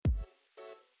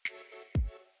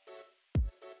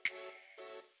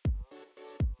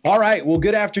All right. Well,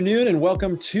 good afternoon and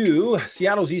welcome to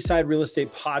Seattle's Eastside Real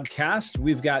Estate Podcast.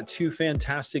 We've got two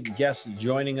fantastic guests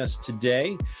joining us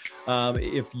today.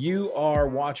 If you are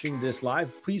watching this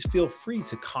live, please feel free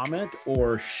to comment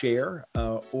or share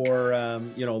hit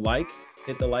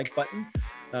the like button.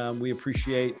 We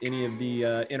appreciate any of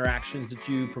the interactions that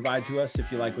you provide to us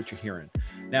if you like what you're hearing.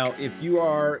 Now, if you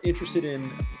are interested in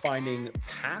finding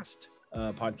past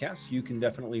podcasts, you can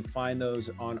definitely find those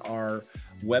on our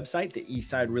website, the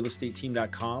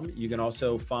eastsiderealestateteam.com. You can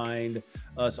also find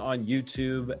us on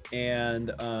YouTube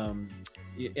and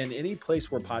in any place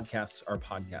where podcasts are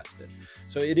podcasted.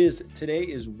 So today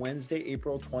is Wednesday,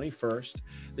 April 21st.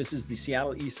 This is the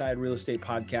Seattle Eastside Real Estate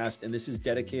Podcast, and this is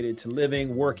dedicated to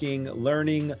living, working,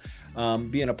 learning,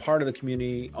 being a part of the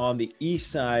community on the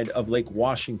east side of Lake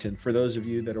Washington. For those of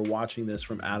you that are watching this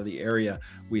from out of the area,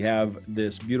 we have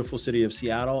this beautiful city of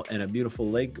Seattle and a beautiful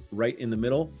lake right in the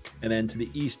middle. And then to the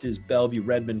east is Bellevue,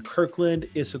 Redmond, Kirkland,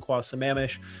 Issaquah,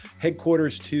 Sammamish,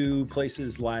 headquarters to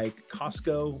places like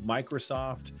Costco,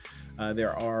 Microsoft.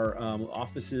 There are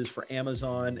offices for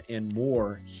Amazon and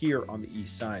more here on the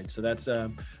east side. So that's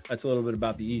a little bit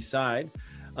about the east side.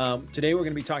 Today, we're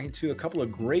going to be talking to a couple of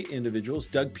great individuals,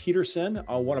 Doug Peterson,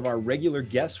 one of our regular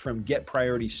guests from Get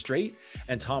Priorities Straight,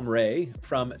 and Tom Ray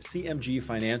from CMG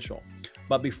Financial.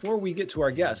 But before we get to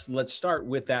our guests, let's start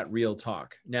with that real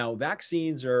talk. Now,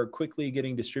 vaccines are quickly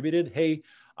getting distributed. Hey,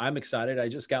 I'm excited. I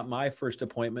just got my first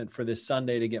appointment for this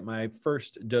Sunday to get my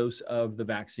first dose of the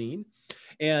vaccine.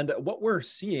 And what we're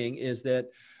seeing is that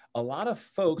a lot of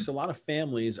folks, a lot of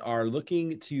families are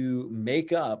looking to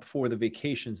make up for the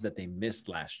vacations that they missed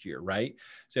last year, right?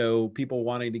 So people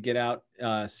wanting to get out,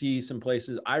 see some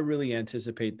places. I really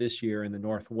anticipate this year in the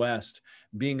Northwest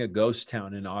being a ghost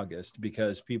town in August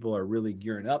because people are really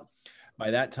gearing up.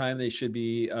 By that time, they should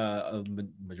be a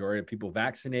majority of people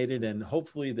vaccinated, and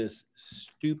hopefully this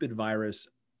stupid virus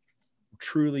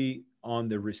truly on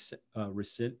the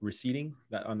receding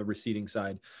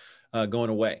side, going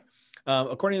away.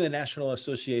 According to the National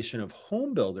Association of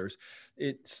Home Builders,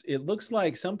 it looks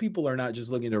like some people are not just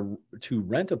looking to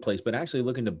rent a place, but actually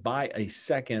looking to buy a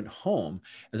second home.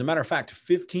 As a matter of fact,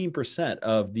 15%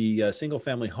 of the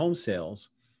single-family home sales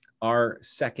are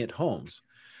second homes.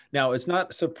 Now, it's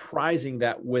not surprising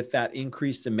that with that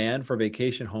increased demand for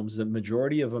vacation homes, the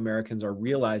majority of Americans are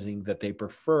realizing that they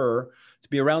prefer to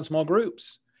be around small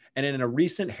groups. And in a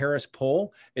recent Harris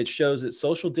poll, it shows that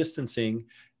social distancing.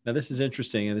 Now, this is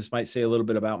interesting, and this might say a little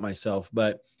bit about myself,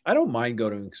 but I don't mind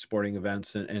going to sporting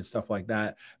events and stuff like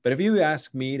that. But if you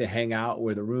ask me to hang out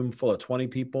with a room full of 20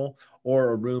 people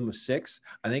or a room of 6,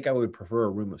 I think I would prefer a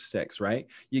room of 6, right?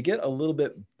 You get a little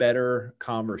bit better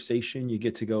conversation. You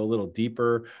get to go a little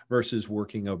deeper versus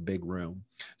working a big room.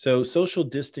 So social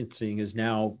distancing is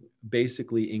now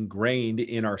basically ingrained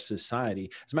in our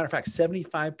society. As a matter of fact,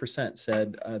 75%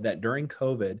 said that during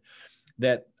COVID,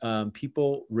 that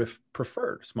people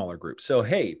preferred smaller groups. So,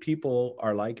 hey, people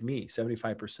are like me,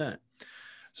 75%.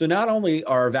 So not only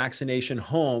are vaccination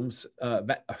homes,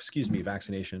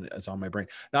 vaccination is on my brain.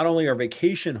 Not only are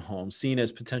vacation homes seen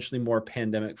as potentially more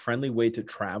pandemic friendly way to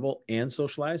travel and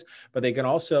socialize, but they can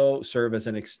also serve as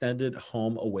an extended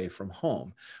home away from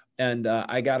home. And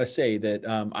I got to say that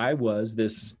I was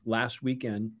this last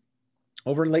weekend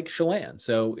over in Lake Chelan.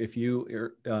 So if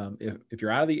you're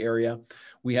out of the area,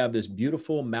 we have this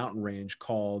beautiful mountain range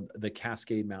called the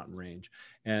Cascade Mountain Range.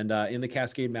 And in the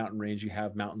Cascade Mountain Range, you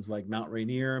have mountains like Mount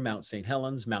Rainier, Mount St.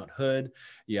 Helens, Mount Hood.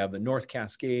 You have the North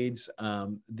Cascades.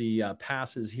 The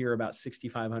pass is here about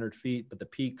 6,500 feet, but the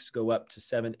peaks go up to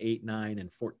 7, 8, 9,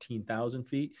 and 14,000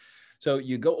 feet. So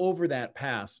you go over that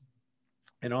pass.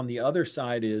 And on the other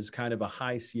side is kind of a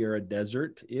high Sierra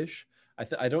desert-ish.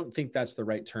 I don't think that's the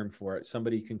right term for it.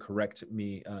 Somebody can correct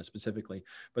me specifically,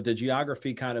 but the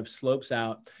geography kind of slopes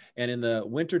out. And in the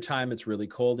wintertime, it's really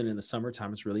cold. And in the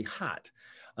summertime, it's really hot.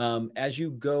 As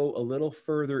you go a little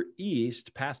further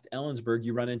east past Ellensburg,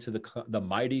 you run into the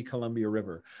mighty Columbia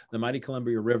River. The mighty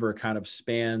Columbia River kind of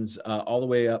spans all the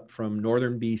way up from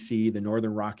northern BC, the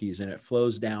Northern Rockies, and it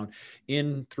flows down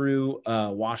in through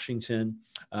Washington.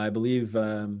 I believe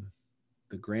the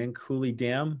Grand Coulee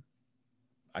Dam.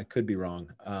 I could be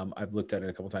wrong. I've looked at it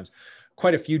a couple of times.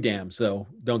 Quite a few dams, though.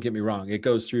 Don't get me wrong. It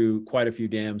goes through quite a few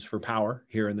dams for power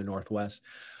here in the Northwest.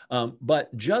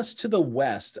 But just to the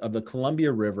west of the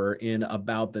Columbia River, in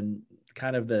about the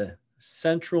kind of the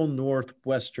central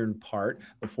northwestern part,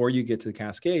 before you get to the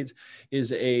Cascades,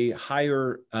 is a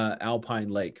higher alpine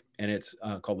lake, and it's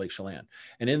called Lake Chelan.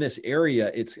 And in this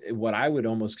area, it's what I would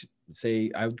almost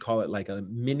say, I would call it like a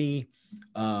mini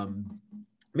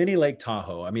Mini Lake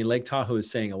Tahoe. I mean, Lake Tahoe is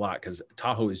saying a lot because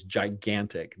Tahoe is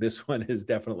gigantic. This one is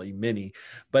definitely mini,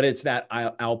 but it's that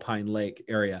alpine lake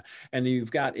area. And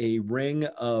you've got a ring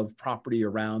of property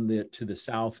around it to the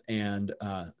south and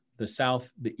the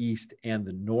south, the east, and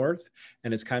the north.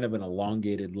 And it's kind of an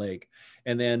elongated lake.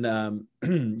 And then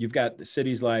you've got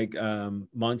cities like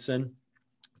Munson,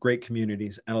 great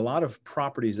communities, and a lot of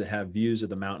properties that have views of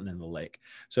the mountain and the lake.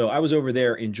 So I was over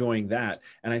there enjoying that.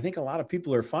 And I think a lot of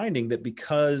people are finding that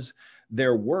because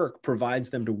their work provides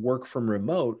them to work from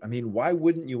remote, I mean, why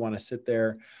wouldn't you want to sit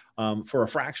there for a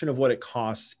fraction of what it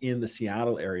costs in the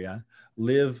Seattle area,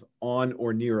 live on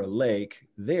or near a lake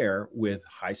there with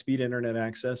high-speed internet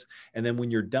access. And then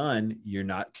when you're done, you're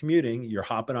not commuting, you're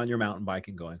hopping on your mountain bike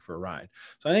and going for a ride.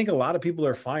 So I think a lot of people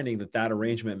are finding that that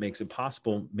arrangement makes it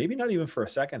possible, maybe not even for a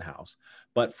second house,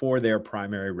 but for their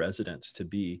primary residence to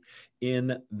be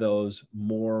in those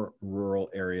more rural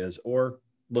areas or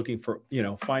looking for,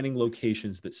 finding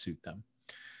locations that suit them.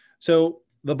 So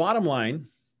the bottom line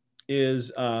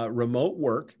is remote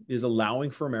work is allowing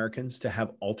for Americans to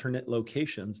have alternate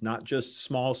locations, not just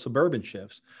small suburban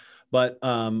shifts, but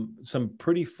some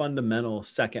pretty fundamental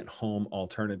second home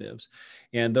alternatives.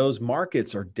 And those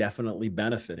markets are definitely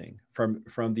benefiting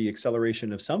from the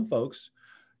acceleration of some folks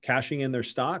cashing in their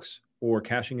stocks or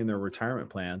cashing in their retirement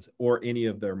plans or any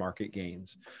of their market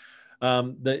gains.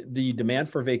 The demand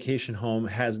for vacation home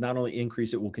has not only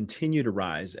increased, it will continue to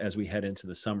rise as we head into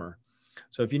the summer.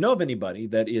 So if you know of anybody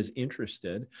that is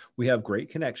interested, we have great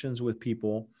connections with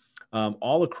people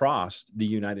all across the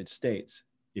United States.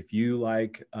 If you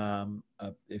like,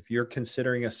 if you're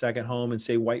considering a second home in,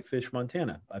 say, Whitefish,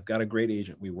 Montana, I've got a great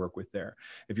agent we work with there.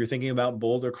 If you're thinking about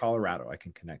Boulder, Colorado, I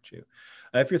can connect you.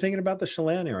 If you're thinking about the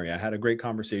Chelan area, I had a great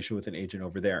conversation with an agent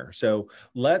over there. So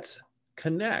let's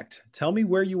connect. Tell me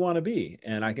where you want to be,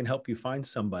 and I can help you find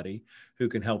somebody who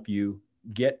can help you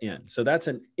get in. So that's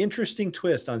an interesting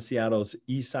twist on Seattle's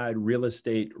East Side real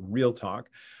estate real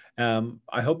talk.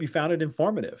 I hope you found it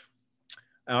informative.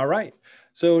 All right.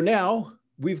 So now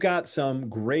we've got some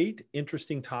great,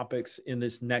 interesting topics in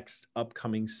this next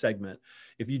upcoming segment.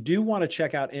 If you do want to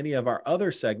check out any of our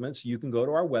other segments, you can go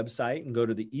to our website and go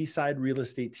to the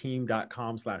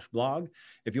eastsiderealestateteam.com/blog.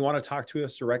 If you want to talk to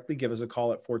us directly, give us a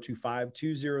call at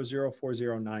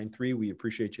 425-200-4093. We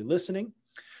appreciate you listening.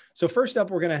 So first up,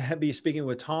 we're going to be speaking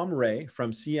with Tom Ray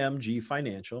from CMG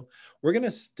Financial. We're going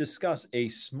to discuss a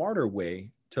smarter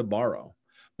way to borrow.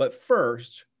 But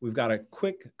first, we've got a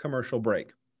quick commercial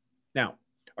break. Now,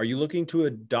 are you looking to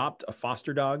adopt a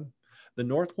foster dog? The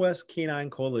Northwest Canine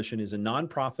Coalition is a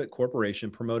nonprofit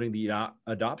corporation promoting the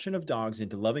adoption of dogs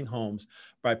into loving homes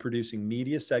by producing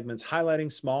media segments highlighting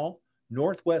small,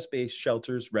 Northwest-based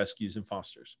shelters, rescues, and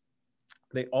fosters.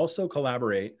 They also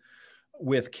collaborate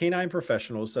with canine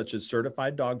professionals such as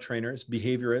certified dog trainers,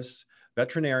 behaviorists,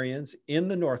 veterinarians in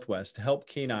the Northwest to help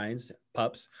canines,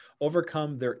 pups,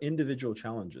 overcome their individual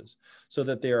challenges so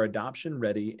that they are adoption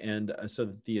ready and so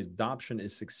that the adoption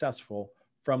is successful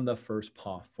from the first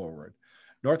paw forward.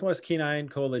 Northwest Canine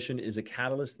Coalition is a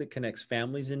catalyst that connects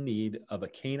families in need of a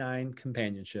canine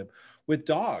companionship with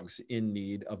dogs in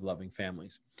need of loving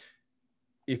families.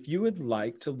 If you would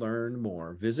like to learn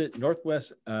more, visit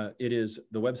Northwest. The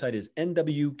website is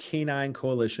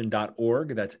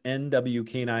nwcaninecoalition.org. That's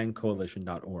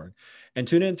nwcaninecoalition.org. And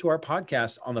tune in to our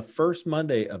podcast on the first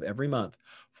Monday of every month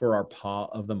for our Paw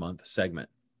of the Month segment.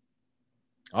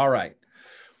 All right.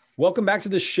 Welcome back to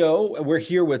the show. We're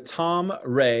here with Tom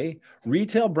Ray,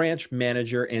 Retail Branch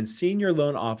Manager and Senior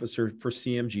Loan Officer for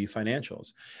CMG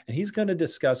Financials. And he's going to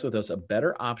discuss with us a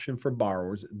better option for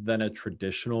borrowers than a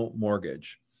traditional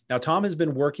mortgage. Now, Tom has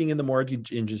been working in the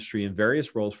mortgage industry in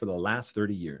various roles for the last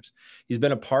 30 years. He's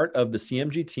been a part of the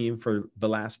CMG team for the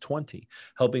last 20,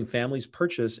 helping families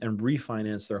purchase and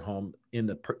refinance their home in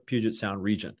the Puget Sound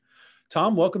region.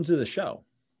 Tom, welcome to the show.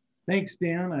 Thanks,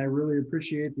 Dan. I really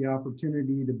appreciate the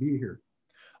opportunity to be here.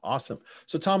 Awesome.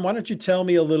 So, Tom, why don't you tell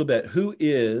me a little bit, who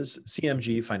is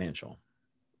CMG Financial?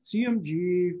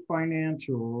 CMG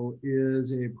Financial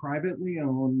is a privately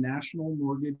owned national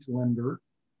mortgage lender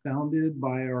founded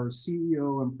by our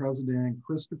CEO and president,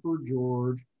 Christopher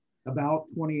George, about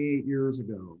 28 years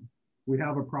ago. We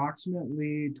have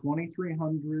approximately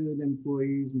 2,300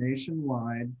 employees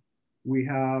nationwide. We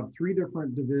have 3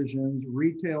 different divisions: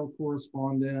 retail,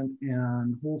 correspondent,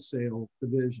 and wholesale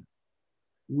division.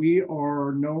 We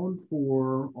are known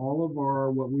for all of our,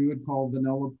 what we would call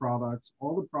vanilla products,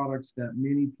 all the products that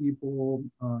many people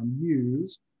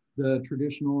use, the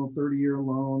traditional 30-year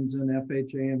loans and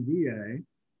FHA and VA.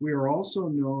 We are also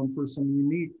known for some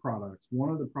unique products. One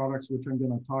of the products which I'm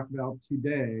going to talk about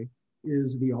today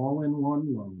is the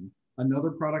all-in-one loan.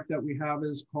 Another product that we have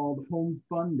is called Home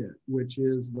Fund It, which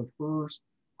is the first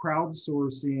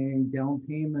crowdsourcing down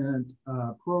payment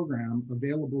program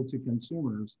available to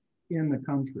consumers in the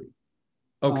country.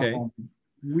 Okay. Um,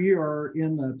 we are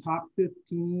in the top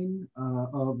 15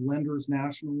 of lenders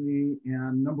nationally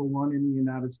and number one in the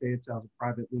United States as a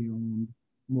privately owned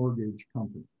mortgage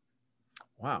company.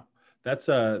 Wow. That's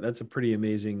a pretty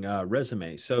amazing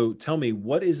resume. So tell me,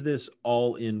 what is this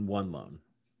all-in-one loan?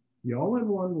 The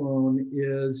all-in-one loan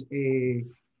is a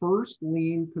first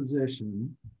lien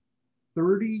position,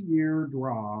 30-year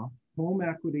draw, home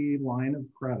equity line of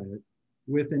credit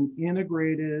with an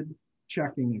integrated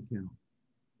checking account.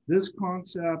 This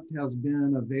concept has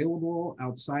been available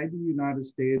outside the United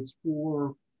States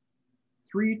for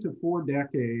 3 to 4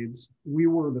 decades. We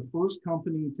were the first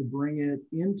company to bring it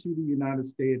into the United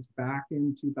States back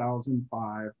in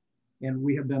 2005, and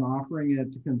we have been offering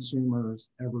it to consumers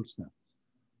ever since.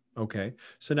 Okay.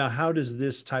 So now how does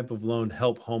this type of loan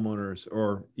help homeowners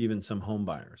or even some home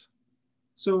buyers?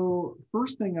 So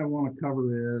first thing I want to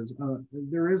cover is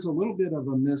there is a little bit of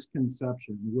a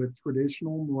misconception with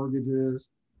traditional mortgages.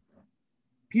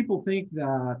 People think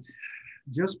that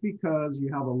just because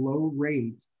you have a low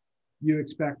rate, you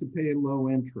expect to pay low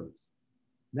interest.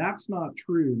 That's not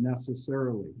true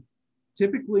necessarily.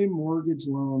 Typically, mortgage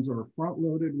loans are front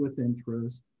loaded with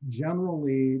interest.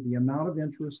 Generally, the amount of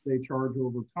interest they charge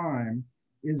over time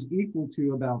is equal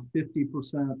to about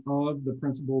 50% of the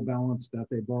principal balance that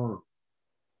they borrow.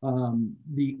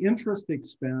 The interest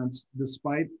expense,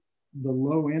 despite the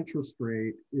low interest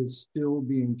rate, is still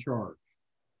being charged.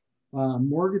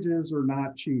 Mortgages are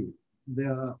not cheap.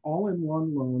 The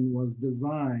all-in-one loan was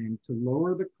designed to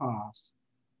lower the costs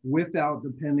without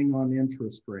depending on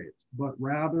interest rates, but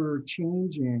rather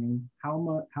changing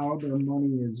how their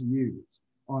money is used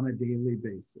on a daily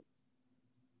basis.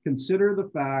 Consider the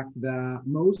fact that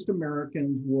most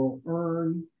Americans will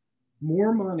earn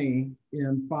more money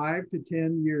in 5 to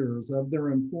 10 years of their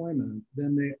employment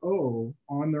than they owe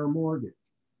on their mortgage.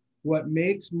 What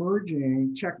makes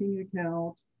merging checking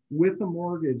account with a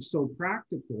mortgage so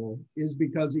practical is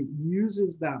because it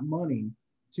uses that money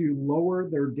to lower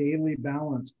their daily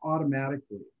balance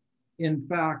automatically. In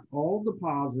fact, all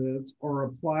deposits are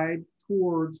applied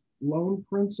towards loan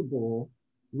principal,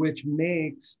 which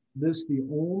makes this the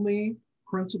only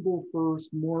principal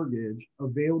first mortgage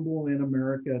available in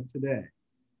America today.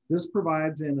 This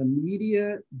provides an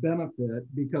immediate benefit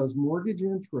because mortgage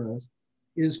interest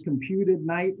is computed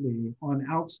nightly on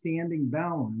outstanding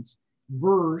balance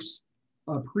versus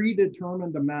a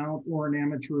predetermined amount or an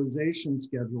amortization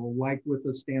schedule like with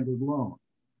a standard loan.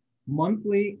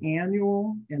 Monthly,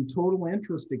 annual, and total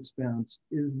interest expense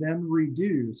is then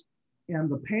reduced and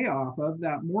the payoff of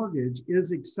that mortgage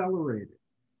is accelerated.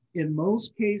 In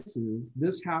most cases,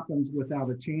 this happens without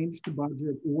a change to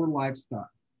budget or lifestyle.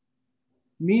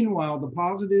 Meanwhile,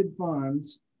 deposited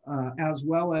funds, as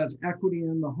well as equity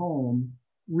in the home,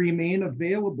 remain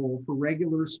available for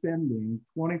regular spending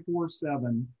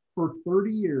 24/7 for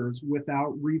 30 years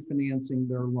without refinancing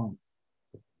their loan.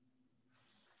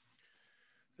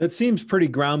 That seems pretty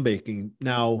groundbreaking.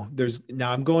 Now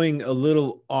I'm going a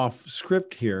little off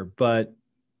script here, but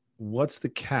what's the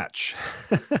catch?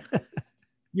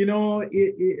 You know,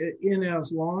 in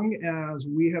as long as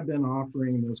we have been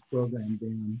offering this program,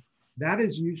 Dan, that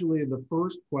is usually the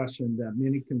first question that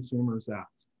many consumers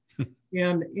ask.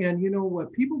 And you know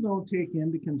what people don't take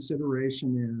into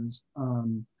consideration is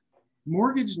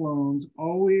mortgage loans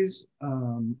always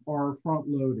are front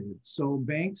loaded. So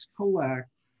banks collect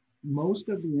most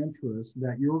of the interest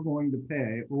that you're going to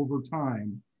pay over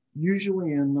time,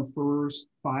 usually in the first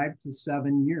 5 to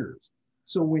 7 years.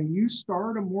 So when you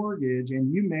start a mortgage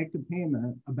and you make a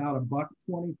payment, about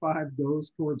 $1.25 goes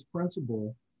towards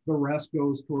principal, the rest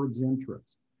goes towards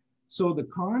interest. So the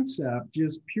concept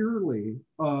just purely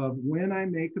of when I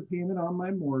make a payment on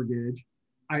my mortgage,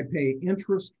 I pay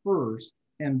interest first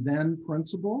and then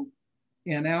principal.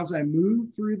 And as I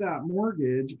move through that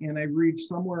mortgage and I reach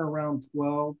somewhere around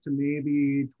 12 to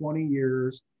maybe 20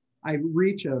 years, I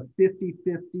reach a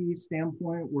 50-50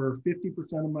 standpoint where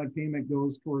 50% of my payment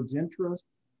goes towards interest,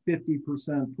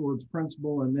 50% towards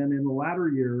principal, and then in the latter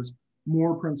years,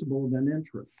 more principal than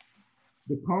interest.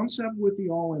 The concept with the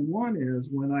all-in-one is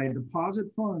when I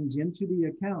deposit funds into the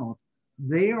account,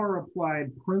 they are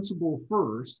applied principal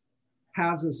first,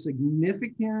 has a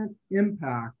significant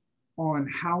impact on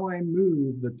how I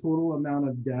move the total amount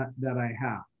of debt that I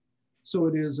have. So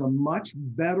it is a much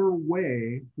better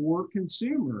way for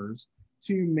consumers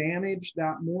to manage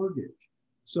that mortgage.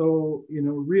 So, you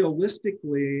know,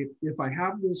 realistically, if I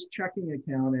have this checking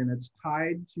account and it's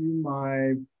tied to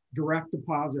my direct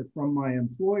deposit from my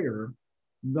employer,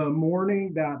 the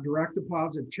morning that direct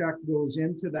deposit check goes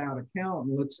into that account,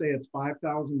 and let's say it's $5,000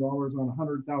 on a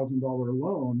 $100,000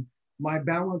 loan, my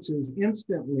balance is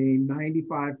instantly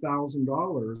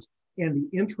 $95,000, and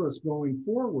the interest going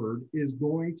forward is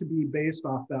going to be based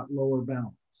off that lower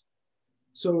balance.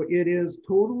 So it is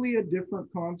totally a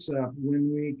different concept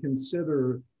when we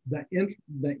consider the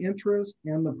interest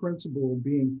and the principal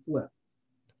being flipped.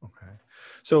 Okay.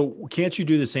 So can't you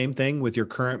do the same thing with your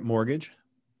current mortgage?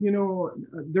 You know,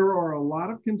 there are a lot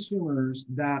of consumers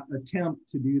that attempt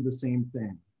to do the same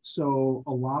thing. So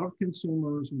a lot of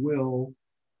consumers will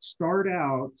start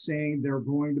out saying they're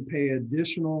going to pay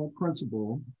additional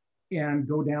principal and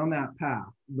go down that path.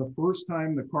 The first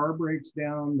time the car breaks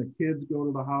down, the kids go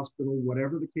to the hospital,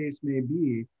 whatever the case may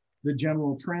be, the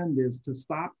general trend is to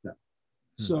stop that.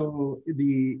 So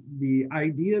the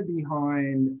idea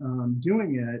behind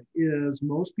doing it is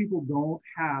most people don't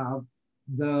have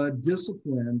the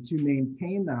discipline to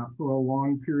maintain that for a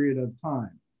long period of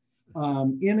time.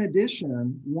 In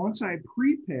addition, once I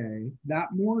prepay that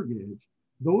mortgage,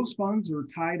 those funds are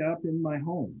tied up in my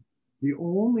home. The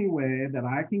only way that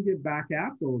I can get back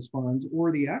at those funds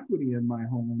or the equity in my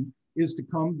home is to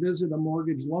come visit a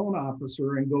mortgage loan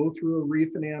officer and go through a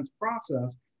refinance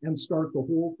process and start the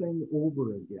whole thing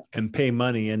over again. And pay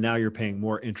money, and now you're paying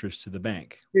more interest to the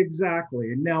bank.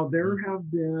 Exactly. Now, there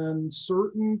have been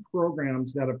certain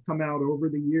programs that have come out over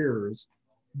the years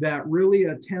that really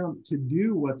attempt to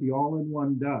do what the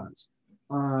all-in-one does.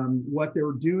 What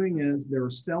they're doing is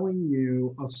they're selling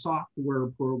you a software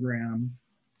program,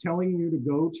 telling you to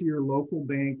go to your local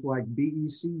bank like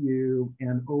BECU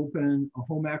and open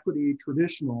a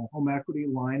traditional home equity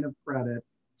line of credit,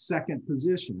 second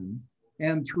position.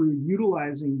 And through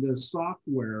utilizing this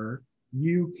software,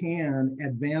 you can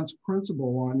advance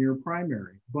principal on your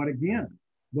primary. But again,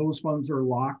 those funds are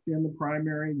locked in the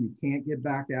primary. You can't get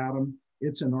back at them.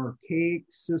 It's an archaic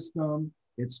system.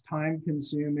 It's time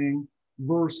consuming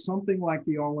versus something like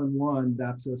the all-in-one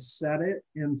that's a set it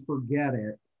and forget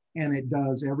it, and it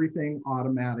does everything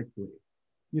automatically.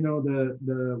 You know,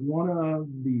 the one of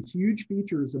the huge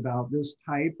features about this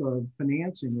type of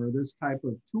financing or this type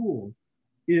of tool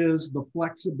is the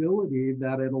flexibility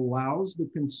that it allows the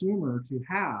consumer to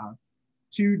have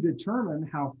to determine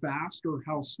how fast or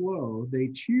how slow they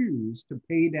choose to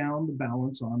pay down the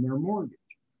balance on their mortgage.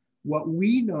 What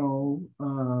we know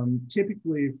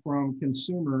typically from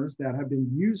consumers that have been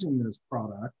using this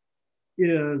product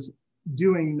is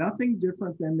doing nothing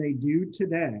different than they do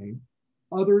today,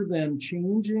 other than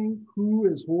changing who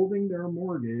is holding their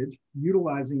mortgage,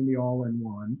 utilizing the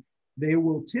all-in-one. They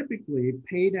will typically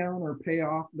pay down or pay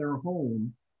off their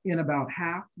home in about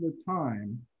half the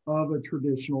time of a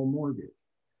traditional mortgage.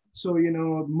 So, you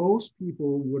know, most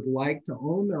people would like to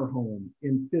own their home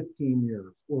in 15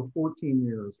 years or 14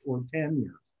 years or 10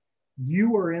 years.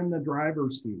 You are in the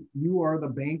driver's seat. You are the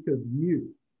bank of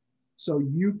you. So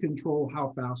you control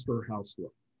how fast or how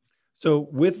slow. So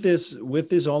with this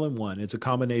all-in-one, it's a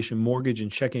combination mortgage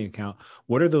and checking account.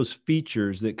 What are those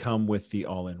features that come with the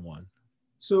all-in-one?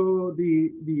 So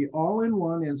the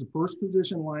all-in-one is a first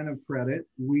position line of credit.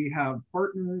 We have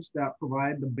partners that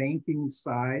provide the banking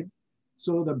side.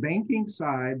 So the banking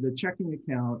side, the checking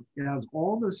account, it has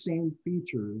all the same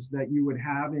features that you would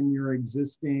have in your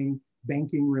existing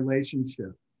banking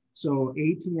relationship. So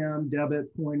ATM,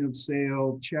 debit, point of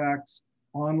sale, checks,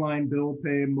 online bill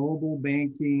pay, mobile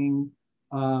banking,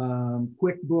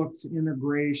 QuickBooks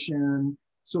integration.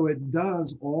 So it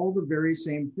does all the very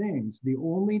same things. The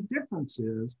only difference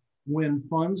is when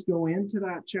funds go into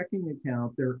that checking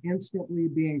account, they're instantly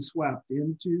being swept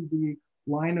into the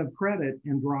line of credit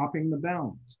and dropping the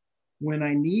balance. When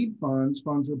I need funds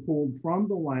are pulled from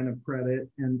the line of credit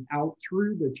and out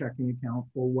through the checking account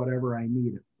for whatever I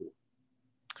need it for.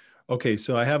 Okay,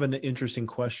 so I have an interesting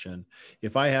question.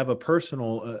 If I have a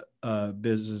personal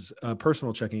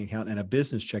personal checking account and a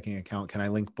business checking account, can I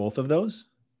link both of those?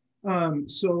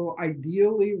 So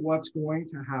ideally, what's going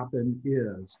to happen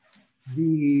is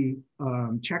the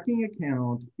checking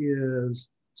account is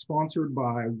sponsored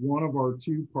by one of our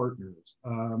two partners,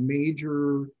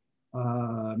 major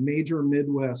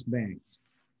Midwest banks.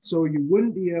 So you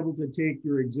wouldn't be able to take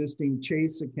your existing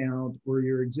Chase account or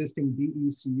your existing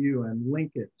BECU and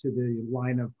link it to the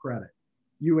line of credit.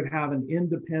 You would have an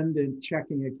independent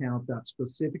checking account that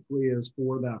specifically is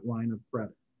for that line of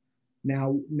credit.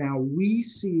 Now we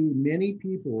see many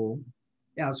people,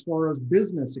 as far as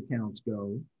business accounts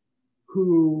go,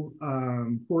 who,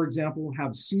 for example,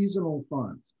 have seasonal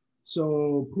funds.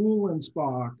 So pool and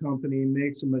spa company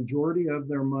makes a majority of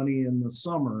their money in the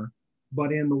summer,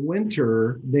 but in the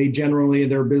winter,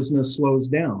 their business slows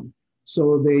down.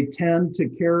 So they tend to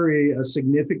carry a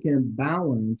significant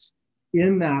balance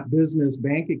in that business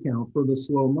bank account for the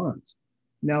slow months.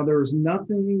 Now, there's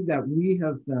nothing that we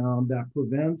have found that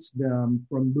prevents them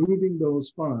from moving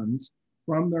those funds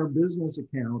from their business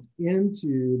account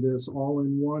into this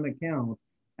all-in-one account,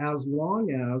 as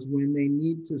long as when they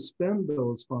need to spend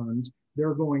those funds,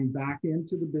 they're going back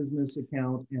into the business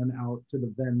account and out to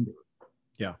the vendor.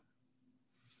 Yeah.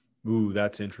 Ooh,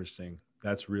 that's interesting.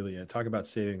 That's really it. Talk about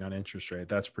saving on interest rate.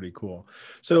 That's pretty cool.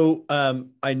 So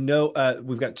I know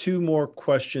we've got two more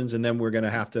questions, and then we're going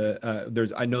to have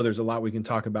to. I know there's a lot we can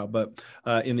talk about, but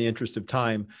in the interest of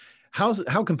time,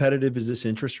 how competitive is this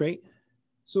interest rate?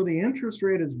 So the interest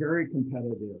rate is very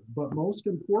competitive, but most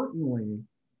importantly,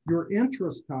 your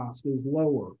interest cost is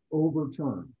lower over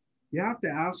term. You have to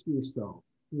ask yourself,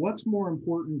 what's more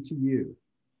important to you?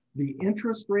 The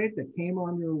interest rate that came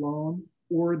on your loan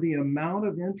or the amount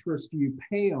of interest you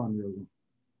pay on your loan?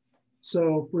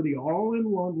 So for the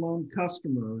all-in-one loan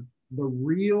customer, the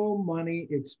real money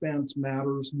expense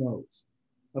matters most.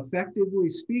 Effectively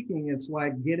speaking, it's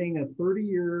like getting a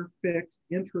 30-year fixed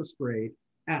interest rate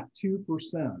at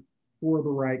 2% for the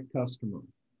right customer.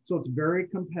 So it's very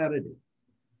competitive.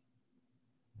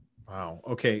 Wow.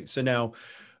 Okay. So now,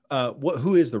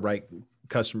 who is the right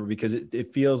customer? Because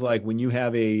it feels like when you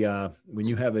have a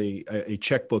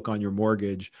checkbook on your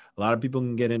mortgage, a lot of people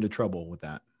can get into trouble with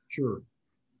that. Sure.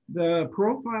 The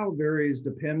profile varies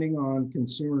depending on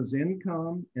consumers'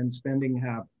 income and spending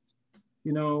habits.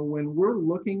 You know, when we're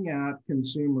looking at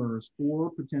consumers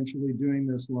for potentially doing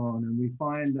this loan and we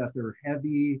find that they're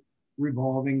heavy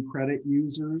revolving credit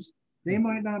users, they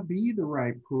might not be the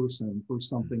right person for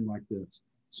something like this.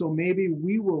 So maybe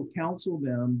we will counsel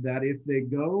them that if they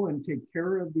go and take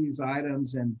care of these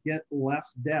items and get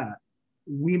less debt,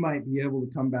 we might be able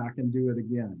to come back and do it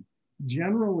again.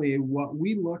 Generally, what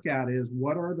we look at is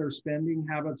what are their spending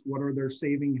habits? What are their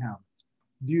saving habits?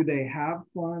 Do they have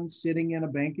funds sitting in a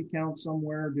bank account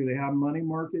somewhere? Do they have money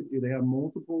market? Do they have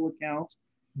multiple accounts?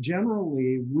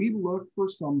 Generally, we look for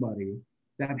somebody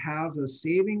that has a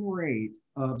saving rate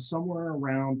of somewhere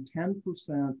around 10%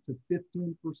 to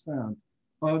 15%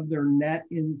 of their net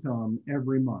income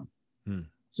every month.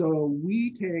 So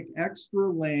we take extra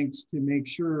lengths to make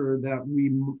sure that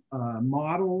we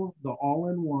model the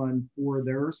all-in-one for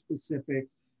their specific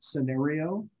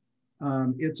scenario.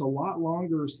 It's a lot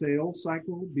longer sales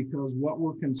cycle because what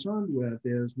we're concerned with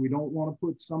is we don't want to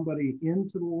put somebody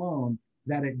into the loan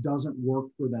that it doesn't work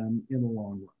for them in the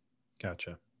long run.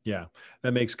 Gotcha. Yeah,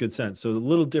 that makes good sense. So a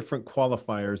little different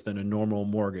qualifiers than a normal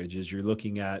mortgage is you're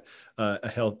looking at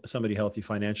somebody healthy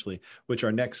financially, which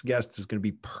our next guest is going to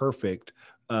be perfect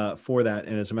for that.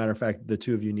 And as a matter of fact, the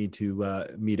two of you need to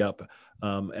meet up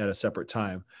at a separate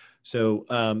time. So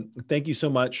thank you so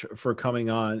much for coming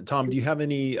on. Tom, do you have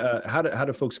any, how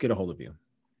do folks get a hold of you?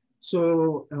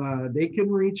 So they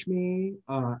can reach me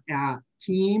at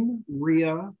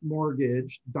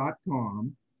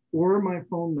teamriamortgage.com. or my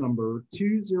phone number,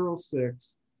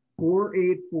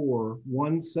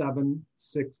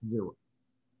 206-484-1760.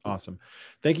 Awesome.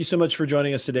 Thank you so much for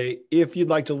joining us today. If you'd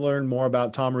like to learn more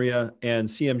about Tom Ria and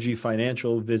CMG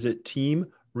Financial, visit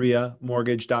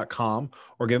teamriamortgage.com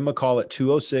or give them a call at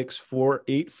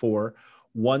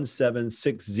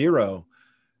 206-484-1760.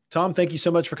 Tom, thank you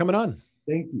so much for coming on.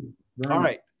 Thank you. All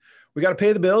right. We got to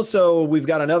pay the bills. So we've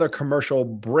got another commercial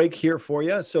break here for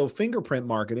you. So Fingerprint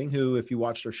Marketing, who, if you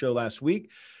watched our show last week,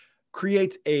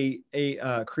 creates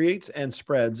and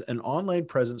spreads an online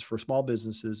presence for small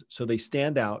businesses so they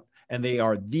stand out and they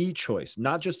are the choice,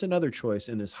 not just another choice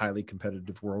in this highly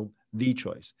competitive world, the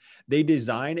choice. They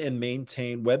design and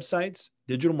maintain websites,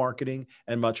 digital marketing,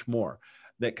 and much more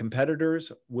that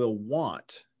competitors will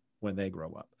want when they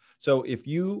grow up. So if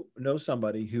you know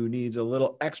somebody who needs a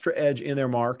little extra edge in their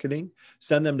marketing,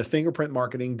 send them to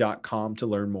fingerprintmarketing.com to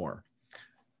learn more.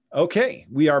 Okay,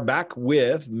 we are back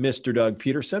with Mr. Doug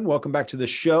Peterson. Welcome back to the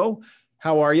show.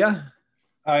 How are you?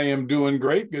 I am doing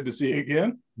great. Good to see you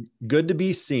again. Good to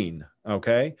be seen.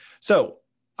 Okay, so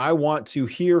I want to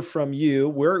hear from you.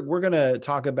 We're going to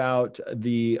talk about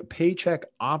the paycheck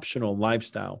optional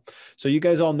lifestyle. So you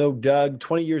guys all know Doug,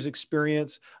 20 years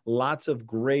experience, lots of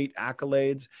great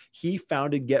accolades. He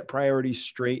founded Get Priorities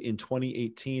Straight in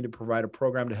 2018 to provide a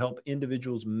program to help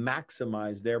individuals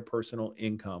maximize their personal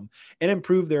income and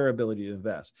improve their ability to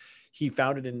invest. He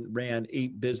founded and ran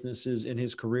 8 businesses in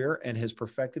his career and has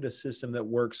perfected a system that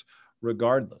works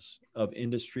regardless of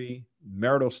industry,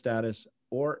 marital status,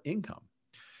 or income.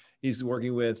 He's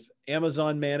working with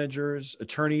Amazon managers,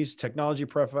 attorneys, technology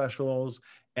professionals,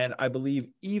 and I believe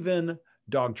even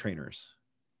dog trainers.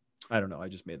 I don't know. I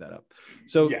just made that up.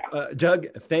 So, Yeah. Doug,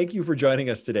 thank you for joining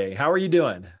us today. How are you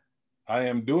doing? I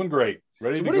am doing great.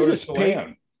 Ready So to what go is to this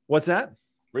Chelan. What's that?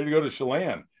 Ready to go to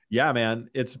Chelan. Yeah, man.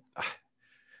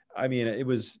 I mean, it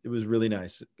was really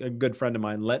nice. A good friend of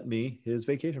mine lent me his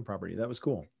vacation property. That was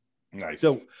cool. Nice.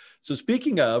 So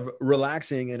speaking of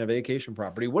relaxing in a vacation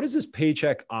property, what is this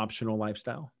paycheck optional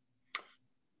lifestyle?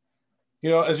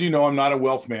 As you know, I'm not a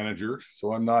wealth manager,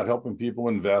 so I'm not helping people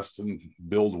invest and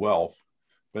build wealth.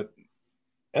 But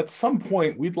at some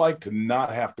point, we'd like to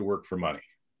not have to work for money.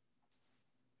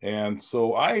 And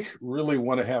so I really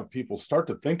want to have people start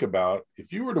to think about,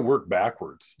 if you were to work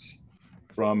backwards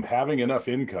from having enough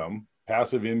income,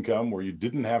 passive income, where you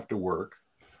didn't have to work,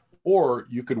 or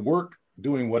you could work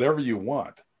doing whatever you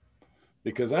want.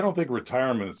 Because I don't think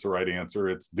retirement is the right answer.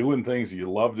 It's doing things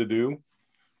you love to do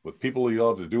with people you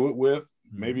love to do it with.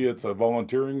 Maybe it's a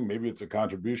volunteering, maybe it's a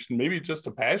contribution, maybe it's just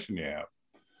a passion you have.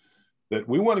 That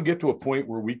we want to get to a point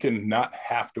where we can not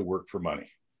have to work for money.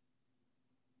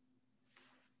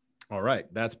 All right,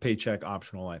 that's paycheck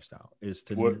optional lifestyle, is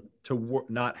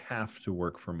not have to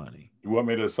work for money. You want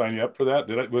me to sign you up for that?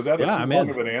 Was that too long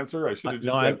of an answer? I should have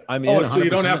just said. I'm in. So you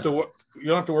don't have to work. You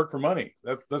don't have to work for money.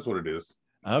 That's what it is.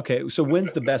 Okay, so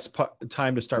when's the best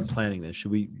time to start planning this?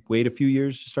 Should we wait a few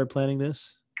years to start planning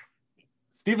this?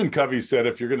 Stephen Covey said,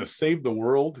 if you're going to save the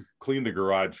world, clean the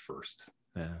garage first.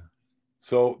 Yeah.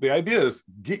 So the idea is,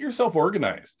 get yourself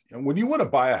organized. And when you want to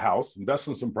buy a house, invest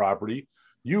in some property,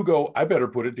 you go, I better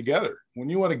put it together. When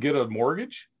you want to get a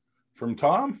mortgage from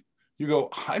Tom, you go,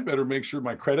 I better make sure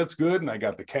my credit's good and I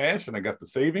got the cash and I got the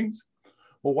savings.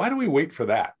 Well, why do we wait for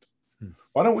that?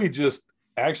 Why don't we just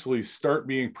actually start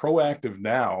being proactive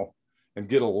now and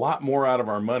get a lot more out of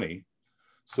our money,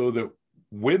 so that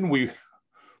when we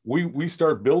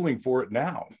start building for it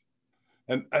now?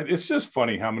 And it's just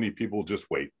funny how many people just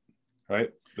wait, right?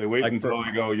 They wait until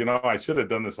they go, I should have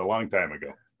done this a long time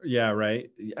ago. Yeah, right.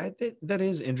 That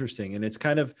is interesting. And it's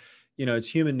kind of, it's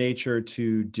human nature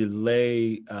to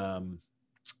delay.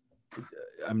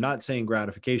 I'm not saying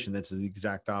gratification, that's the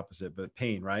exact opposite, but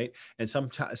pain, right? And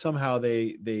somehow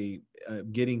they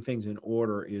getting things in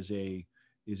order is a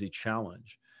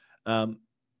challenge.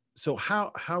 So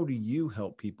how do you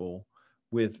help people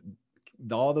with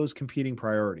all those competing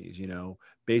priorities,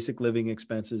 basic living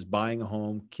expenses, buying a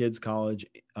home, kids' college,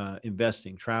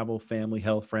 investing, travel, family,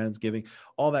 health, friends, giving,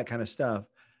 all that kind of stuff?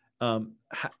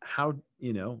 How,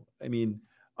 I mean,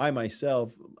 I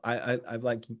myself, I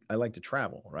like to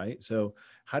travel, right? So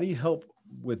how do you help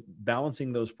with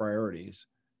balancing those priorities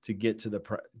to get to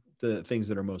the things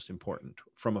that are most important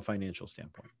from a financial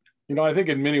standpoint? I think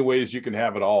in many ways you can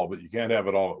have it all, but you can't have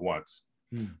it all at once.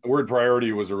 The word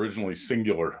priority was originally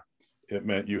singular. It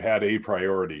meant you had a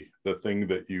priority, the thing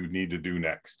that you need to do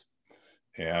next.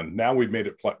 And now we've made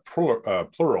it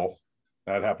plural.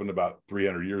 That happened about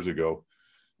 300 years ago,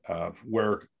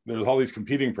 where there's all these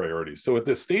competing priorities. So at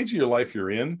this stage of your life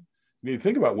you're in, you need to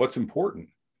think about what's important.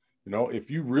 If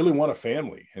you really want a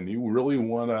family and you really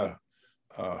want to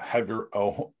have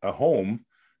a home,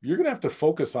 you're going to have to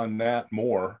focus on that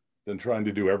more than trying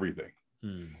to do everything.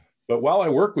 But while I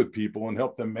work with people and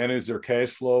help them manage their cash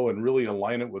flow and really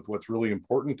align it with what's really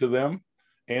important to them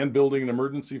and building an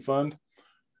emergency fund,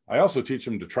 I also teach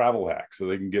them to travel hack so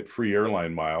they can get free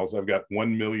airline miles. I've got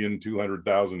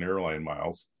 1,200,000 airline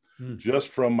miles just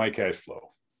from my cash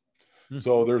flow.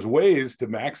 So there's ways to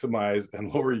maximize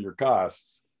and lower your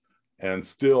costs and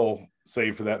still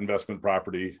save for that investment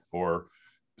property, or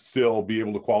still be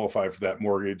able to qualify for that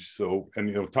mortgage. So,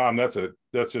 and Tom, that's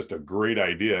just a great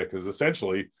idea, because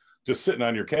essentially just sitting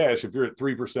on your cash, if you're at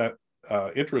 3%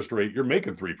 interest rate, you're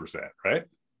making 3%, right?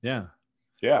 Yeah.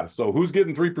 Yeah. So who's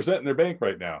getting 3% in their bank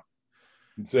right now?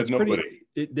 It said nobody.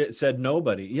 It said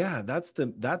nobody. Yeah.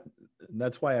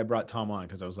 That's why I brought Tom on,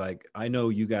 because I was like, I know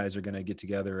you guys are going to get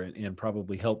together and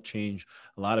probably help change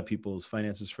a lot of people's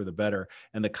finances for the better,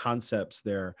 and the concepts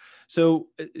there. So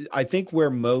I think where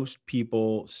most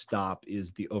people stop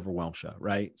is the overwhelm shot,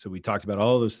 right? So we talked about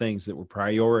all those things that were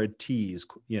priorities,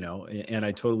 and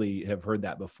I totally have heard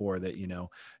that before, that,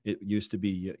 it used to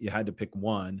be you had to pick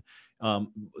one.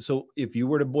 So if you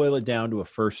were to boil it down to a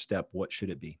first step, what should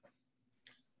it be?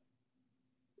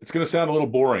 It's going to sound a little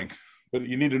boring, but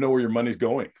you need to know where your money's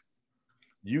going.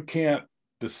 You can't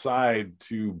decide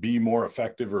to be more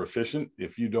effective or efficient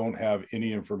if you don't have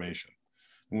any information.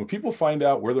 And when people find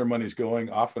out where their money's going,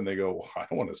 often they go, I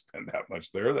don't want to spend that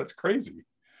much there. That's crazy.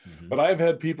 But I've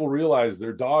had people realize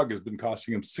their dog has been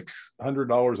costing them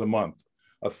 $600 a month.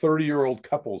 A 30-year-old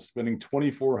couple spending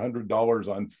 $2,400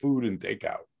 on food and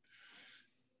takeout.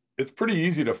 It's pretty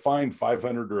easy to find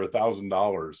 $500 or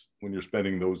 $1,000 when you're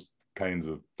spending those kinds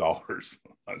of dollars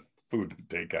on food and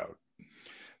takeout.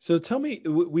 So tell me,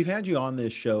 we've had you on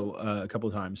this show a couple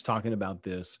of times talking about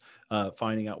this,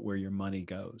 finding out where your money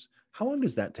goes. How long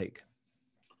does that take?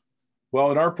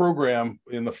 Well, in our program,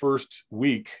 in the first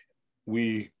week,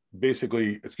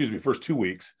 first 2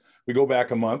 weeks, we go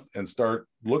back a month and start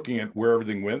looking at where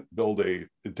everything went, build a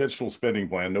intentional spending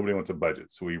plan. Nobody wants a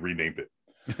budget, so we renamed it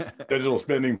digital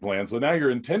spending plan. So now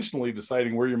you're intentionally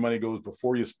deciding where your money goes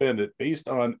before you spend it based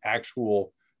on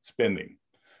actual spending.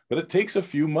 But it takes a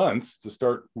few months to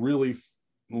start really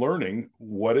learning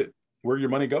where your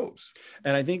money goes.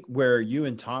 And I think where you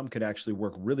and Tom could actually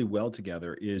work really well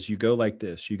together is you go like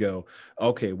this. You go,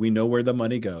 okay, we know where the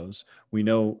money goes. We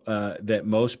know that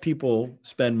most people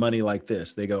spend money like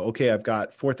this. They go, okay, I've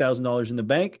got $4,000 in the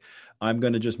bank. I'm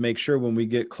going to just make sure when we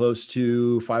get close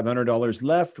to $500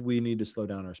 left, we need to slow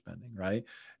down our spending, right?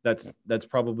 That's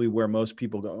probably where most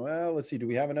people go, well, let's see, do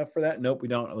we have enough for that? Nope, we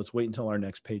don't. Let's wait until our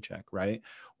next paycheck, right?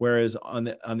 Whereas on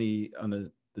the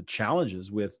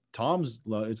challenges with Tom's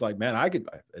loan, it's like, man,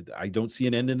 I don't see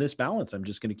an end in this balance. I'm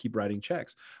just going to keep writing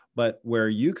checks. But where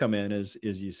you come in is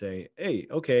you say, hey,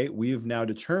 okay, we've now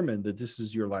determined that this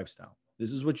is your lifestyle.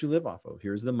 This is what you live off of.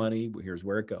 Here's the money. Here's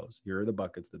where it goes. Here are the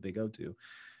buckets that they go to.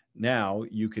 Now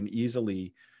you can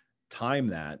easily time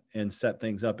that and set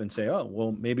things up and say, oh,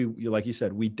 well, maybe like you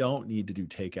said, we don't need to do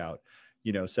takeout,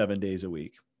 7 days a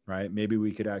week, right? Maybe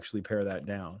we could actually pare that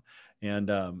down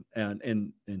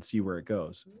and see where it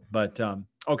goes. But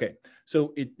okay,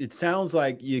 so it sounds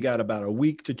like you got about a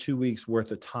week to 2 weeks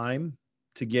worth of time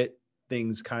to get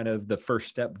things kind of the first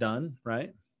step done,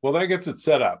 right? Well, that gets it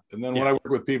set up, and then when I work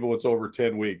with people, it's over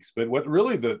 10 weeks. But what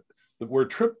really where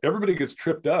everybody gets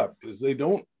tripped up is they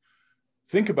don't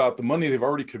think about the money they've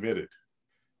already committed.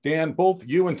 Dan, both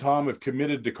you and Tom have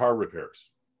committed to car repairs.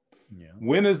 Yeah.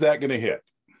 When is that going to hit?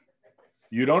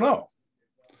 You don't know.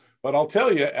 But I'll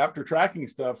tell you, after tracking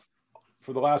stuff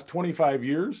for the last 25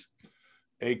 years,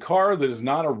 a car that is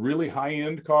not a really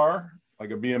high-end car,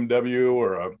 like a BMW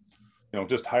or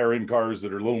just higher-end cars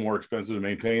that are a little more expensive to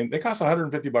maintain, they cost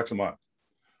 $150 a month,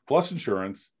 plus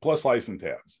insurance, plus license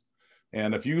tabs.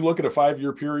 And if you look at a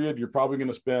 5-year period, you're probably going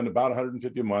to spend about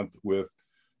 $150 a month with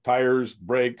tires,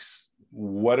 brakes,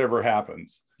 whatever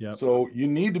happens. Yep. So you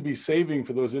need to be saving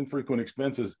for those infrequent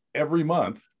expenses every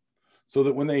month so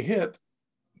that when they hit,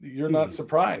 you're not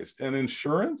surprised. And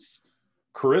insurance,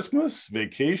 Christmas,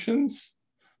 vacations,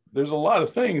 there's a lot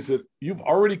of things that you've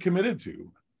already committed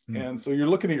to. And so you're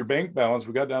looking at your bank balance.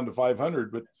 We got down to 500,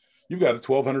 but you've got a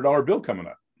 $1,200 bill coming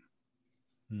up.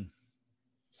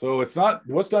 So let's not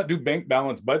do bank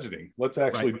balance budgeting. Let's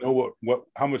actually know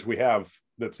how much we have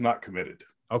that's not committed.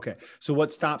 Okay. So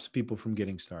what stops people from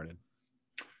getting started?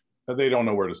 They don't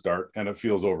know where to start, and it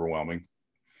feels overwhelming.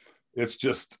 It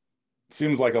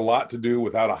seems like a lot to do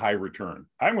without a high return.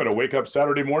 I'm going to wake up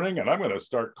Saturday morning and I'm going to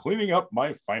start cleaning up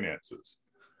my finances.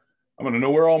 I'm going to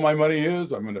know where all my money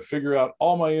is. I'm going to figure out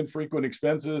all my infrequent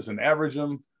expenses and average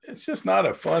them. It's just not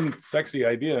a fun, sexy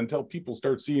idea until people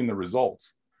start seeing the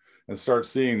results and start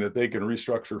seeing that they can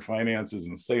restructure finances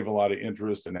and save a lot of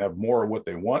interest and have more of what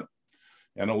they want.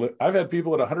 And I've had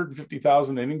people at $150,000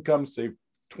 in income save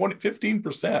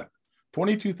 15%,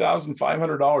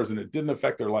 $22,500, and it didn't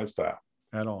affect their lifestyle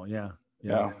at all. Yeah.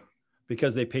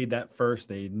 Because they paid that first.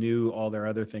 They knew all their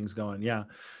other things going. Yeah.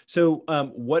 So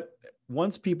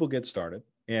once people get started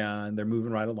and they're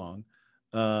moving right along,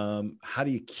 how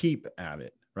do you keep at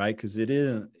it? Right. Because it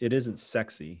isn't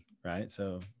sexy. Right.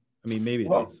 So, I mean, maybe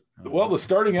it is. Well, the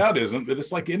starting out isn't, but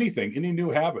it's like anything, any new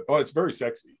habit. Oh, it's very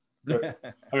sexy. But,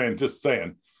 I mean, just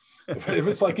saying, if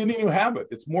it's like any new habit,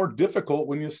 it's more difficult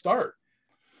when you start.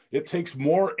 It takes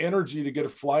more energy to get a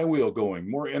flywheel going,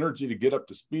 more energy to get up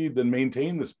to speed than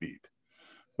maintain the speed.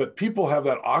 But people have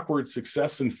that awkward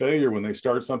success and failure when they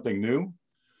start something new,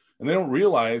 and they don't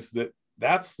realize that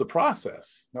that's the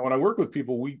process. Now, when I work with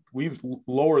people, we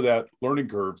lower that learning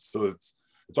curve so it's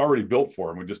already built for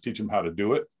them. We just teach them how to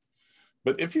do it.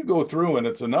 But if you go through and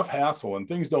it's enough hassle and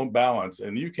things don't balance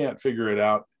and you can't figure it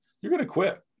out, you're going to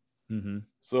quit. Mm-hmm.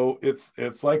 So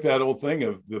it's like that old thing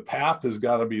of the path has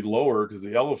got to be lower because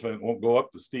the elephant won't go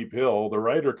up the steep hill. The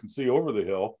rider can see over the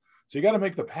hill. So you got to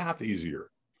make the path easier.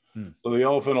 So the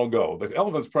elephant will go. The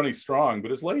elephant's pretty strong,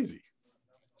 but it's lazy.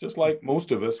 Just like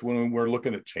most of us when we're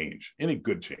looking at change, any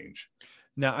good change.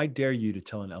 Now, I dare you to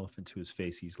tell an elephant to his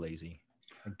face he's lazy.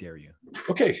 I dare you.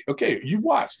 Okay. You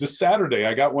watch. This Saturday,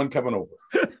 I got one coming over.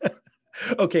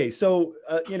 Okay, so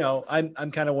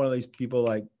I'm kind of one of these people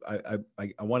like I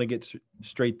want to get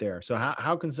straight there. So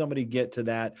how can somebody get to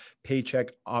that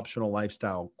paycheck optional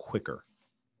lifestyle quicker?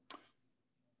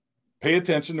 pay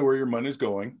attention to where your money is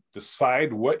going,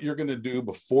 decide what you're going to do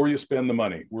before you spend the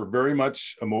money. We're very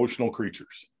much emotional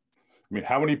creatures. I mean,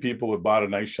 how many people have bought a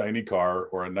nice shiny car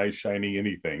or a nice shiny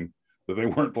anything that they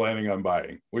weren't planning on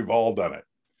buying? We've all done it.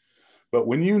 But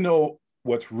when you know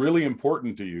what's really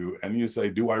important to you and you say,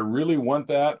 do I really want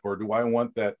that, or do I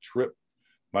want that trip?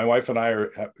 My wife and I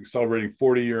are celebrating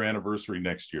 40-year anniversary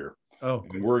next year. Oh,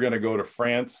 and we're going to go to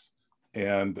France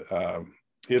and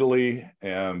Italy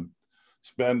and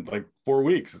spend like 4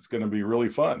 weeks. It's going to be really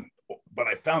fun. But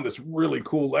I found this really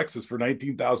cool Lexus for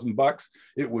 $19,000.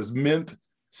 It was mint,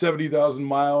 70,000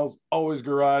 miles, always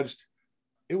garaged.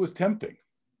 It was tempting.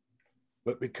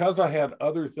 But because I had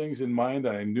other things in mind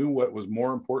and I knew what was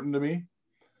more important to me,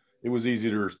 it was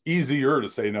easier to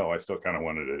say no. I still kind of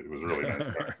wanted it. It was a really nice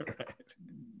car.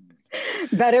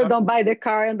 Better don't buy the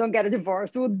car and don't get a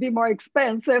divorce. It would be more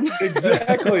expensive.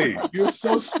 Exactly. You're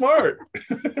so smart.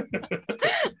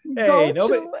 Hey,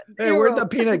 where'd the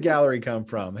peanut gallery come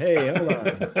from? Hey, hold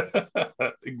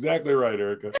on. Exactly right,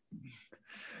 Erica.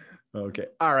 Okay.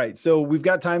 All right. So we've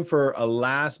got time for a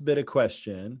last bit of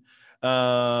question.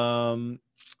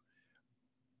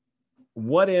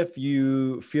 What if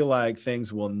you feel like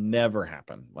things will never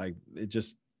happen? Like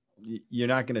you're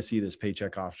not going to see this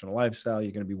paycheck optional lifestyle.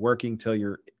 You're going to be working till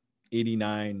you're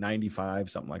 89, 95,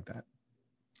 something like that.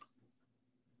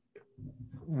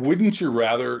 Wouldn't you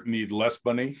rather need less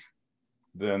money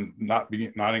than not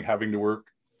having to work?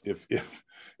 If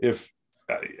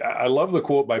I love the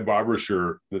quote by Barbara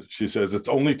Sher that she says, it's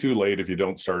only too late if you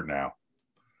don't start now.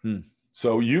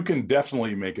 So you can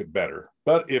definitely make it better.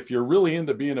 But if you're really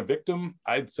into being a victim,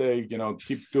 I'd say,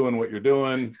 keep doing what you're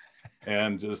doing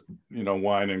and just,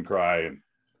 whine and cry and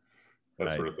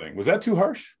that sort of thing. Was that too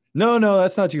harsh? No,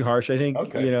 that's not too harsh. I think,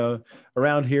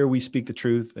 around here we speak the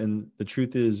truth, and the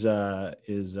truth is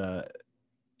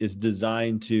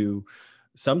designed to,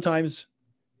 sometimes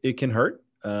it can hurt,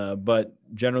 but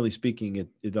generally speaking,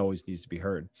 it always needs to be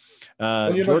heard.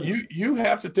 You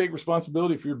have to take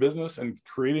responsibility for your business and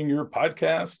creating your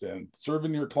podcast and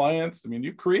serving your clients. I mean,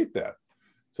 you create that.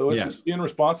 So it's just being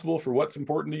responsible for what's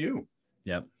important to you.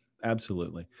 Yep,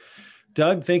 absolutely.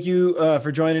 Doug, thank you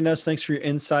for joining us. Thanks for your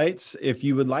insights. If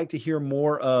you would like to hear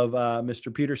more of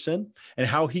Mr. Peterson and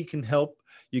how he can help,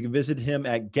 you can visit him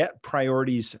at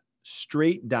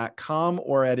getprioritiesstraight.com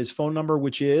or at his phone number,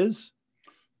 which is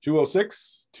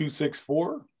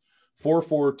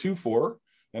 206-264-4424.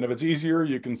 And if it's easier,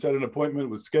 you can set an appointment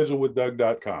with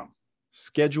schedulewithdoug.com.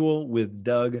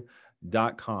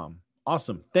 Schedulewithdoug.com.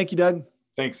 Awesome. Thank you, Doug.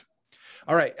 Thanks.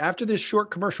 All right. After this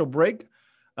short commercial break,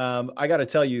 I got to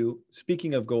tell you,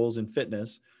 speaking of goals and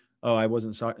fitness, I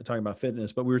wasn't talking about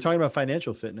fitness, but we were talking about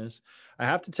financial fitness. I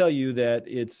have to tell you that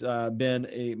it's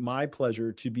been my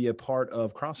pleasure to be a part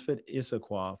of CrossFit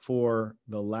Issaquah for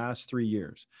the last 3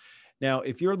 years. Now,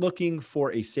 if you're looking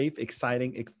for a safe,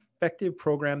 exciting, effective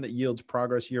program that yields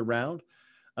progress year-round,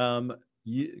 CrossFit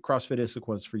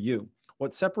Issaquah is for you.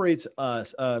 What separates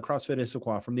us, CrossFit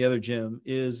Issaquah, from the other gym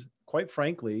is, quite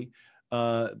frankly,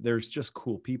 there's just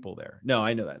cool people there. No,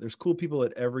 I know that. There's cool people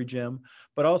at every gym,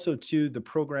 but also, too, the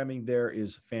programming there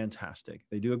is fantastic.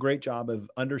 They do a great job of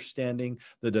understanding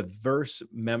the diverse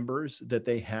members that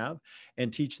they have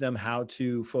and teach them how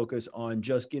to focus on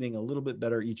just getting a little bit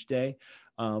better each day.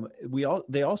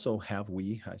 They also have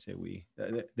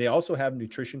they also have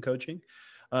nutrition coaching,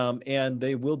 and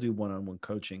they will do one-on-one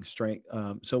coaching, strength.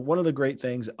 So one of the great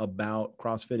things about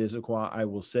CrossFit Issaquah, I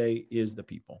will say, is the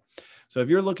people. So if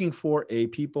you're looking for a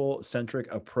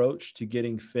people-centric approach to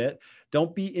getting fit,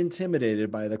 don't be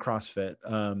intimidated by the CrossFit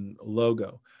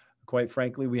logo. Quite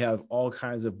frankly, we have all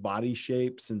kinds of body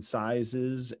shapes and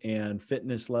sizes and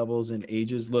fitness levels and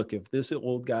ages. Look, if this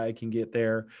old guy can get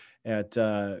there at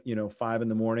 5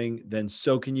 a.m, then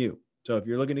so can you. So if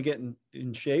you're looking to get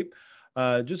in shape,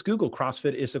 just Google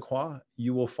CrossFit Issaquah.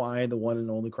 You will find the one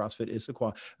and only CrossFit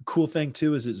Issaquah. The cool thing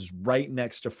too is it's right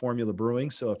next to Formula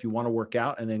Brewing. So if you want to work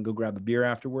out and then go grab a beer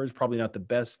afterwards, probably not the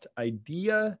best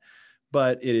idea,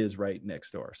 but it is right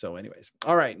next door. So anyways,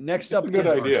 all right, next up. It's a good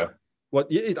idea.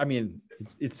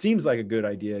 It seems like a good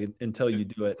idea until you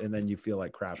do it, and then you feel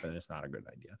like crap, and it's not a good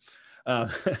idea.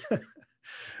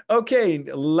 Okay,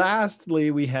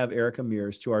 lastly, we have Erica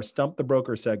Mears to our Stump the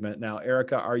Broker segment. Now,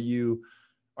 Erica, are you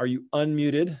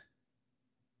unmuted?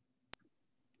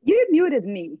 You muted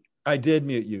me. I did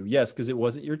mute you, yes, because it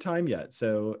wasn't your time yet.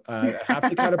 So I have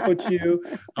to kind of put you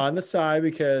on the side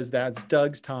because that's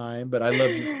Doug's time. But I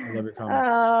love your comment.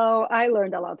 Oh, I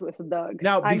learned a lot with Doug.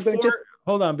 Now,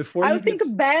 hold on, before I'll think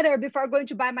better before going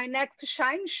to buy my next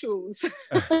Shine shoes.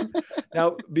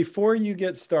 Now, before you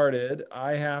get started,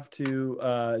 I have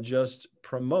to just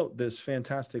promote this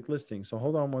fantastic listing. So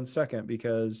hold on one second,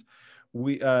 because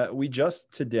we just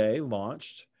today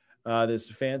launched this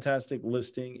fantastic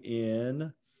listing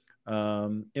in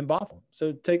Bothell.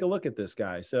 So take a look at this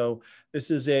guy. So this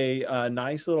is a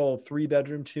nice little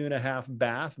 3-bedroom, 2.5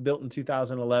 bath built in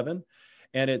 2011.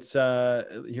 And it's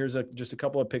here's just a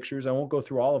couple of pictures. I won't go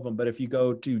through all of them, but if you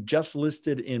go to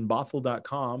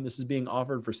justlistedinbothell.com, this is being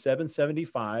offered for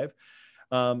 $775.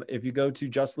 If you go to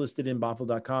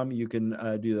justlistedinbothell.com, you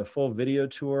can do the full video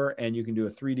tour, and you can do a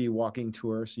 3D walking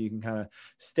tour. So you can kind of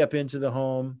step into the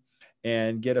home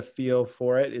and get a feel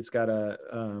for it. It's got a,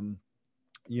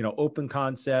 open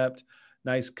concept,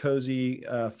 nice, cozy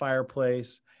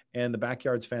fireplace, and the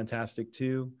backyard's fantastic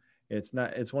too. It's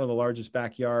one of the largest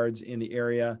backyards in the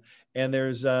area. And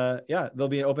there's, there'll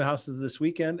be open houses this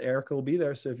weekend. Erica will be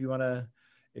there. So if you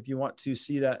want to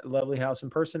see that lovely house in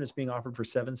person, it's being offered for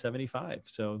 $775.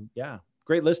 So yeah,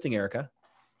 great listing, Erica.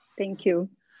 Thank you.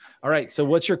 All right. So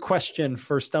what's your question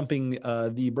for Stumping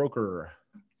the Broker?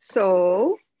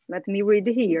 So let me read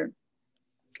here.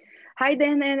 Hi,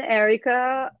 Dan and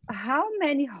Erica. How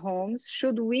many homes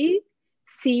should we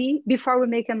see before we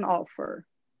make an offer?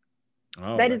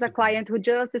 Oh, that is a client who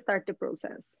just started the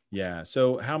process. Yeah.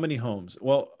 So how many homes?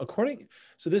 Well,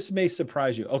 so this may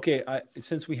surprise you. Okay.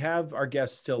 Since we have our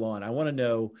guests still on, I want to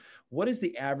know, what is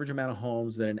the average amount of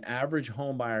homes that an average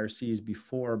home buyer sees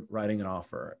before writing an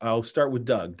offer? I'll start with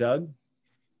Doug. Doug?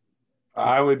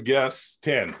 I would guess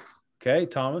 10. Okay.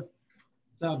 Thomas?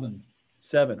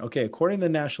 7. Okay. According to the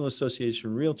National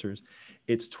Association of Realtors,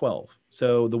 it's 12.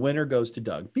 So the winner goes to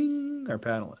Doug. Bing, our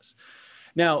panelists.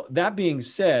 Now, that being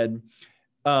said,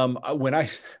 when I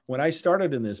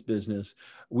started in this business,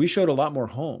 we showed a lot more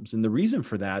homes. And the reason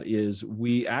for that is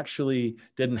we actually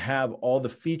didn't have all the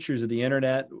features of the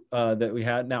internet that we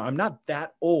had. Now, I'm not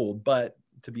that old, but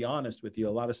to be honest with you, a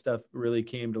lot of stuff really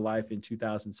came to life in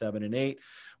 2007 and 2008,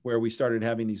 where we started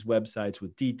having these websites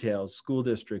with details, school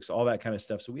districts, all that kind of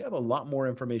stuff. So we have a lot more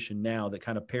information now that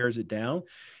kind of pares it down,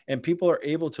 and people are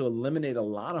able to eliminate a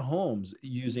lot of homes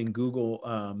using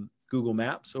Google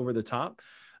Maps over the top.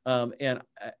 And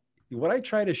what I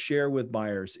try to share with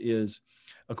buyers is,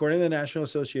 according to the National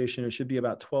Association, it should be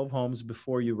about 12 homes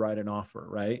before you write an offer,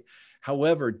 right?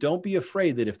 However, don't be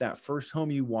afraid that if that first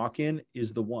home you walk in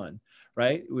is the one,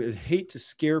 right? We'd hate to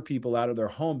scare people out of their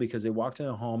home because they walked in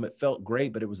a home, it felt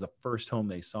great, but it was the first home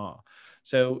they saw.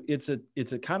 So it's a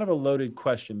kind of a loaded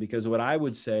question, because what I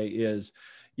would say is,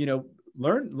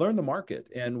 learn the market.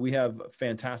 And we have a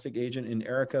fantastic agent in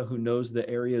Erica who knows the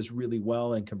areas really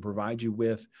well and can provide you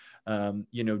with,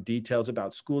 details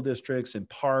about school districts and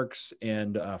parks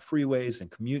and freeways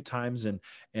and commute times and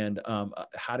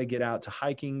how to get out to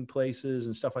hiking places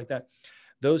and stuff like that.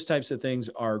 Those types of things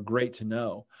are great to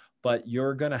know, but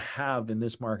you're going to have in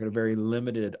this market a very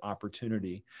limited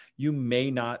opportunity. You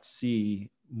may not see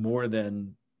more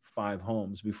than 5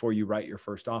 homes before you write your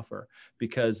first offer,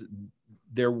 because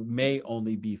there may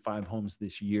only be 5 homes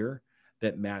this year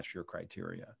that match your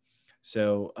criteria.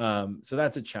 So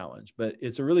that's a challenge, but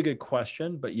it's a really good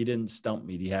question, but you didn't stump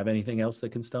me. Do you have anything else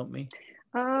that can stump me?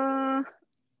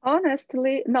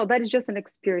 Honestly, no, that is just an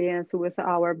experience with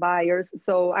our buyers.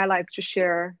 So I like to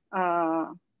share,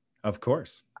 of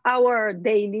course, our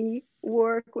daily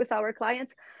work with our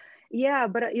clients. Yeah,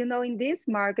 but in this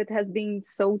market has been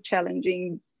so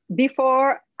challenging.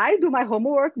 Before I do my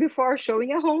homework before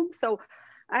showing a home. So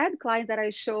I had clients that I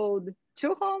showed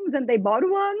 2 homes and they bought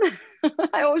one.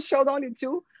 I always showed only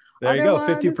 2. There you go,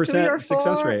 50%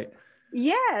 success rate.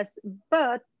 Yes,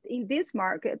 but in this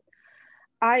market,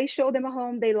 I show them a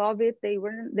home, they love it, they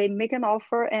make an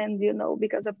offer, and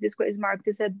because of this crazy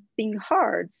market, it's been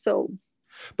hard. So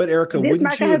but Erica, this wouldn't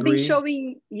market you have agree? been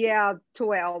showing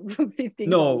 12, 15.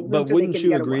 No, but wouldn't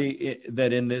you agree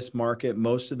that in this market,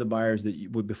 most of the buyers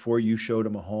that before you showed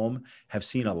them a home have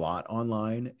seen a lot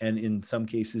online, and in some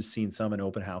cases seen some in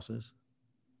open houses?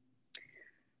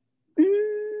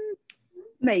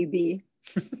 Maybe.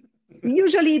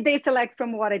 Usually they select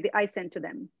from what I sent to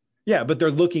them. Yeah, but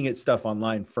they're looking at stuff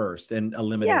online first and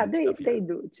eliminating. Yeah, they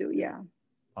do too. Yeah.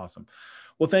 Awesome.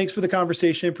 Well, thanks for the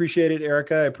conversation. Appreciate it,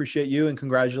 Erica. I appreciate you, and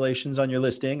congratulations on your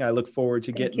listing. I look forward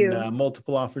to getting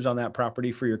multiple offers on that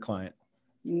property for your client.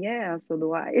 Yeah, so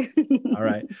do I. All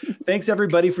right. Thanks,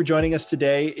 everybody, for joining us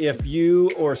today. If you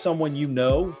or someone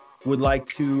would like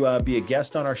to be a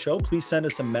guest on our show, please send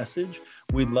us a message.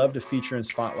 We'd love to feature and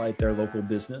spotlight their local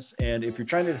business. And if you're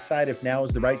trying to decide if now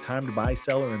is the right time to buy,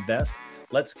 sell, or invest,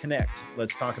 let's connect.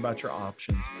 Let's talk about your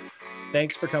options.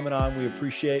 Thanks for coming on. We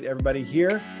appreciate everybody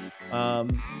here.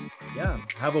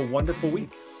 Have a wonderful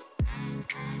week.